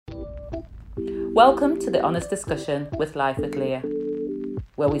Welcome to the Honest Discussion with Life with Leah,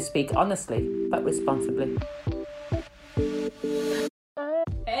 where we speak honestly but responsibly.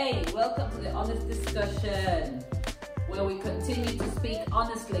 Hey, welcome to the Honest Discussion, where we continue to speak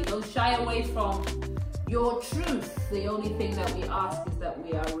honestly. Don't shy away from your truth. The only thing that we ask is that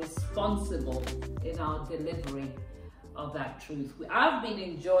we are responsible in our delivery of that truth. I've been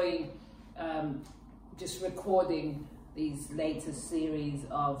enjoying just recording these latest series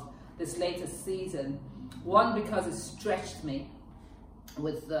of this latest season. One, because it stretched me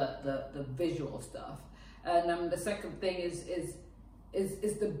with the visual stuff, and the second thing is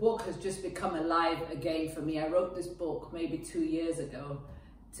the book has just become alive again for me. I wrote this book maybe 2 years ago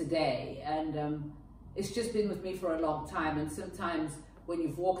today, and it's just been with me for a long time. And sometimes when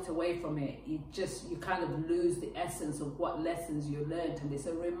you've walked away from it, you kind of lose the essence of what lessons you learned, and it's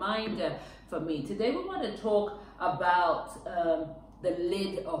a reminder for me. Today we want to talk about the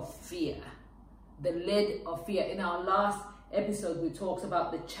lid of fear. The lid of fear. In our last episode, we talked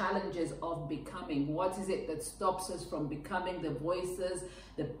about the challenges of becoming. What is it that stops us from becoming? The voices,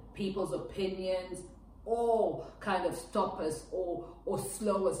 the people's opinions, all kind of stop us or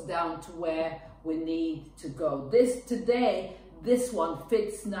slow us down to where we need to go. This one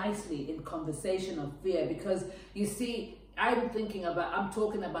fits nicely in conversation of fear, because you see, I'm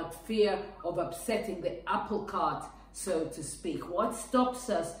talking about fear of upsetting the apple cart, so to speak. What stops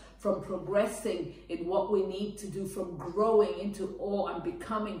us from progressing in what we need to do, from growing into awe and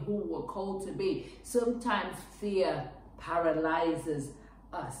becoming who we're called to be? Sometimes fear paralyzes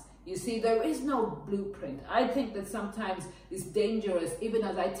us. You see, there is no blueprint. I think that sometimes it's dangerous, even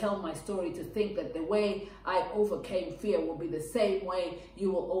as I tell my story, to think that the way I overcame fear will be the same way you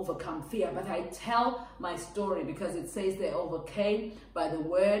will overcome fear. But I tell my story because it says they overcame by the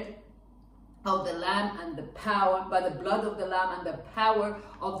word of the Lamb and the power, by the blood of the Lamb and the power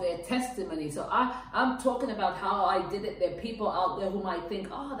of their testimony. So I'm talking about how I did it. There are people out there who might think,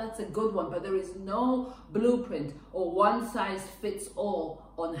 oh, that's a good one, but there is no blueprint or one size fits all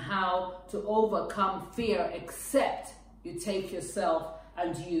on how to overcome fear, except you take yourself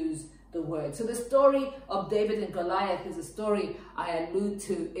and use the word. So the story of David and Goliath is a story I allude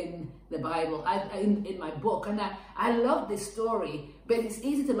to in the Bible, in my book. And I love this story, but it's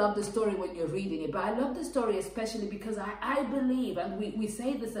easy to love the story when you're reading it. But I love the story especially because I believe, and we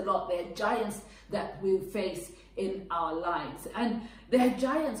say this a lot, there are giants that we face in our lives. And there are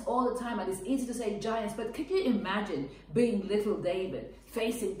giants all the time, and it's easy to say giants, but can you imagine being little David,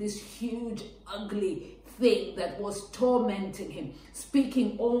 facing this huge, ugly thing that was tormenting him,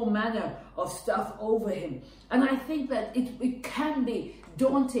 speaking all manner of stuff over him? And I think that it can be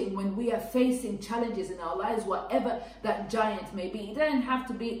daunting when we are facing challenges in our lives, whatever that giant may be. It doesn't have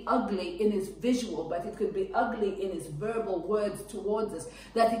to be ugly in its visual, but it could be ugly in its verbal words towards us,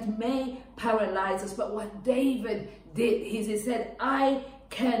 that it may paralyze us. But what David did is he said, I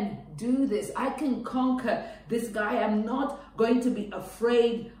can do this. I can conquer this guy. I'm not going to be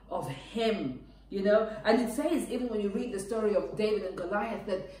afraid of him. You know, and it says, even when you read the story of David and Goliath,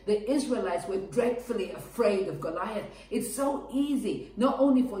 that the Israelites were dreadfully afraid of Goliath. It's so easy, not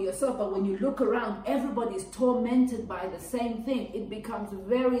only for yourself, but when you look around, everybody's tormented by the same thing. It becomes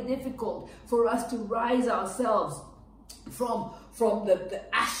very difficult for us to rise ourselves from the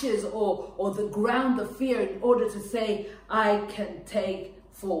ashes or the ground of fear in order to say, I can take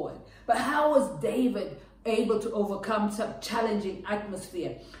forward. But how was David able to overcome some challenging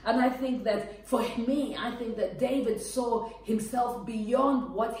atmosphere? And I think that for me, I think that David saw himself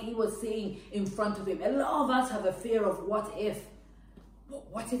beyond what he was seeing in front of him. A lot of us have a fear of what if.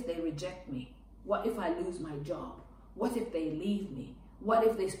 What if they reject me? What if I lose my job? What if they leave me? What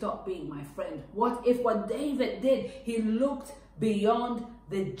if they stop being my friend? What if? What David did, he looked beyond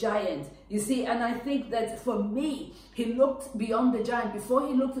the giant. You see, and I think that for me, he looked beyond the giant. Before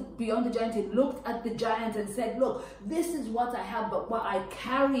he looked beyond the giant, he looked at the giant and said, look, this is what I have, but what I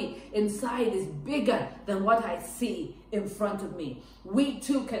carry inside is bigger than what I see in front of me. We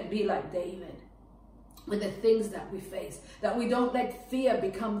too can be like David with the things that we face, that we don't let fear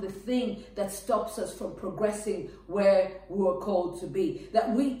become the thing that stops us from progressing where we were called to be.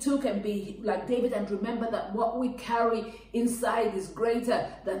 That we too can be like David and remember that what we carry inside is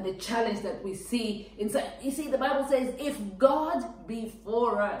greater than the challenge that we see inside. You see, the Bible says, if God be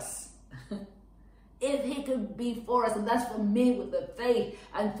for us, if he could be for us, and that's for me with the faith.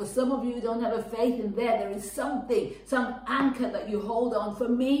 And for some of you who don't have a faith in there is something, some anchor that you hold on. For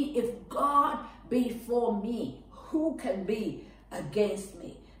me, if God be for me, who can be against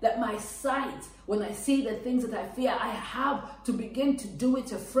me? that my sight, when I see the things that I fear, I have to begin to do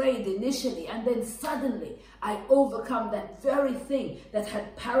it afraid initially, and then suddenly I overcome that very thing that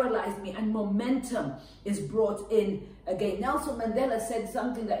had paralyzed me, and momentum is brought in again. Nelson Mandela said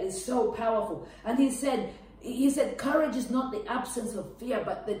something that is so powerful, and he said, courage is not the absence of fear,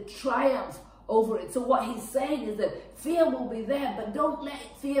 but the triumph over it. So what he's saying is that fear will be there, but don't let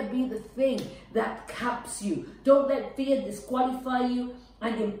fear be the thing that caps you. Don't let fear disqualify you.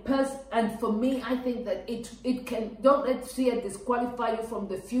 And for me, I think that don't let fear disqualify you from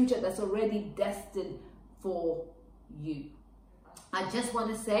the future that's already destined for you. I just want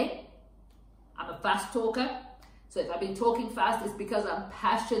to say, I'm a fast talker. So if I've been talking fast, it's because I'm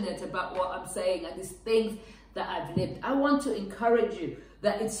passionate about what I'm saying and these things that I've lived. I want to encourage you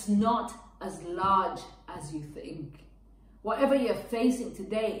that it's not as large as you think. Whatever you're facing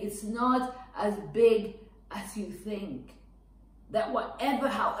today, it's not as big as you think. That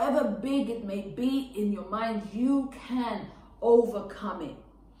however big it may be in your mind, you can overcome it.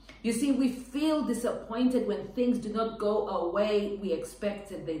 You see, we feel disappointed when things do not go our way we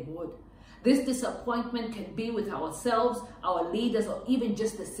expected they would. This disappointment can be with ourselves, our leaders, or even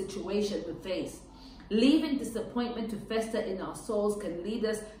just the situation we face. Leaving disappointment to fester in our souls can lead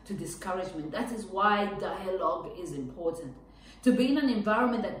us to discouragement. That is why dialogue is important. To be in an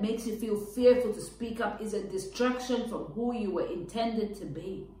environment that makes you feel fearful to speak up is a distraction from who you were intended to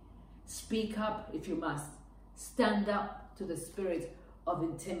be. Speak up if you must. Stand up to the spirit of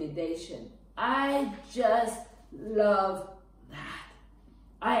intimidation. I just love that.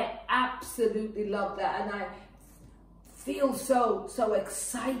 I absolutely love that, and I feel so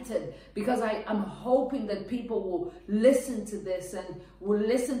excited because I'm hoping that people will listen to this and will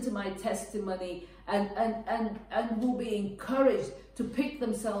listen to my testimony and will be encouraged to pick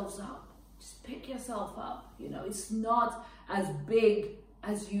themselves up. Just pick yourself up. You know, it's not as big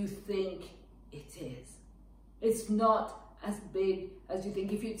as you think it is. It's not as big as you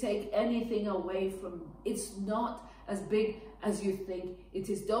think. If you take anything away from, it's not as big as you think it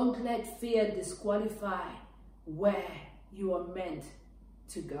is. Don't let fear disqualify where you are meant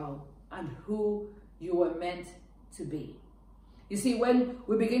to go and who you are meant to be. You see, when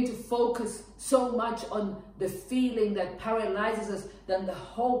we begin to focus so much on the feeling that paralyzes us than the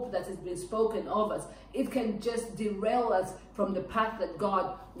hope that has been spoken of us, it can just derail us from the path that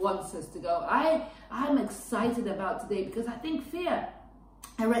God wants us to go. I'm excited about today because I think fear,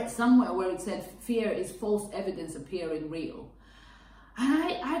 I read somewhere where it said fear is false evidence appearing real.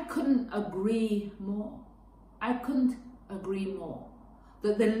 And I couldn't agree more. I couldn't agree more.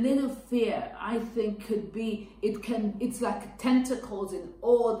 That the little fear, I think, could be, it's like tentacles in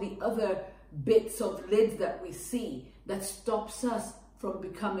all the other bits of lids that we see that stops us from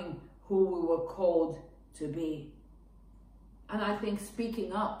becoming who we were called to be. And I think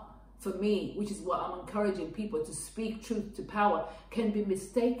speaking up, for me, which is what I'm encouraging people to speak truth to power, can be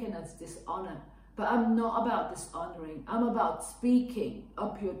mistaken as dishonor. But I'm not about dishonoring. I'm about speaking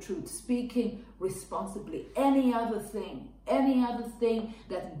up your truth, speaking responsibly. Any other thing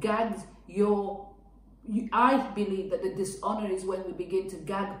that gags I believe that the dishonor is when we begin to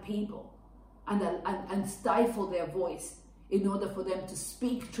gag people and stifle their voice in order for them to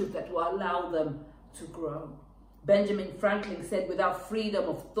speak truth that will allow them to grow. Benjamin Franklin said, without freedom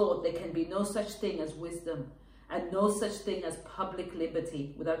of thought, there can be no such thing as wisdom, and no such thing as public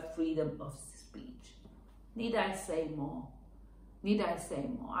liberty without freedom of speech. Need I say more? Need I say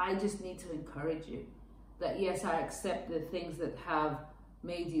more? I just need to encourage you that yes, I accept the things that have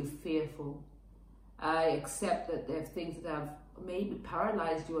made you fearful. I accept that there are things that have maybe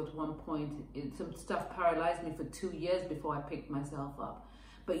paralyzed you at one point. Some stuff paralyzed me for 2 years before I picked myself up.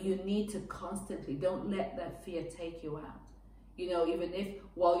 But you need to constantly, don't let that fear take you out. You know, even if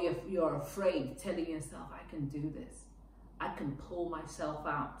while you're afraid, telling yourself, I can do this. I can pull myself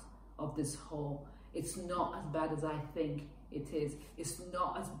out of this hole. It's not as bad as I think it is. It's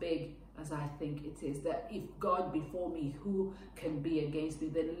not as big as I think it is. That if God before me, who can be against me?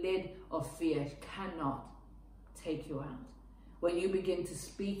 The lid of fear cannot take you out. When you begin to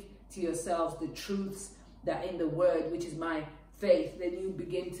speak to yourselves the truths that in the word, which is my faith, then you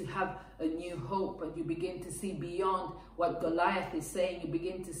begin to have a new hope, and you begin to see beyond what Goliath is saying. You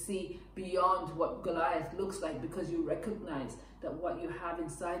begin to see beyond what Goliath looks like, because you recognize that what you have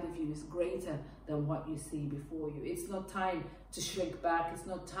inside of you is greater than what you see before you. It's not time to shrink back. It's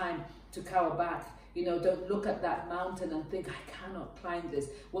not time to cower back. You know, don't look at that mountain and think, I cannot climb this.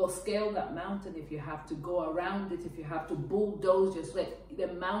 Well, scale that mountain if you have to, go around it if you have to, bulldoze your way.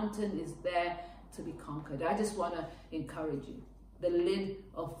 The mountain is there to be conquered. I just want to encourage you. The lid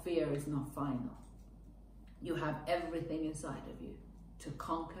of fear is not final. You have everything inside of you to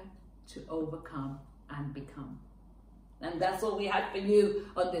conquer, to overcome, and become. And that's all we had for you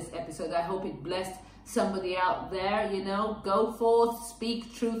on this episode. I hope it blessed somebody out there. Go forth,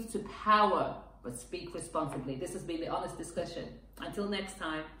 speak truth to power, but speak responsibly. This has been The Honest Discussion. Until next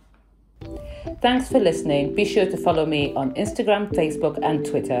time. Thanks for listening. Be sure to follow me on Instagram, Facebook, and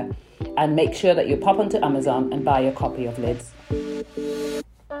Twitter. And make sure that you pop onto Amazon and buy a copy of Lids.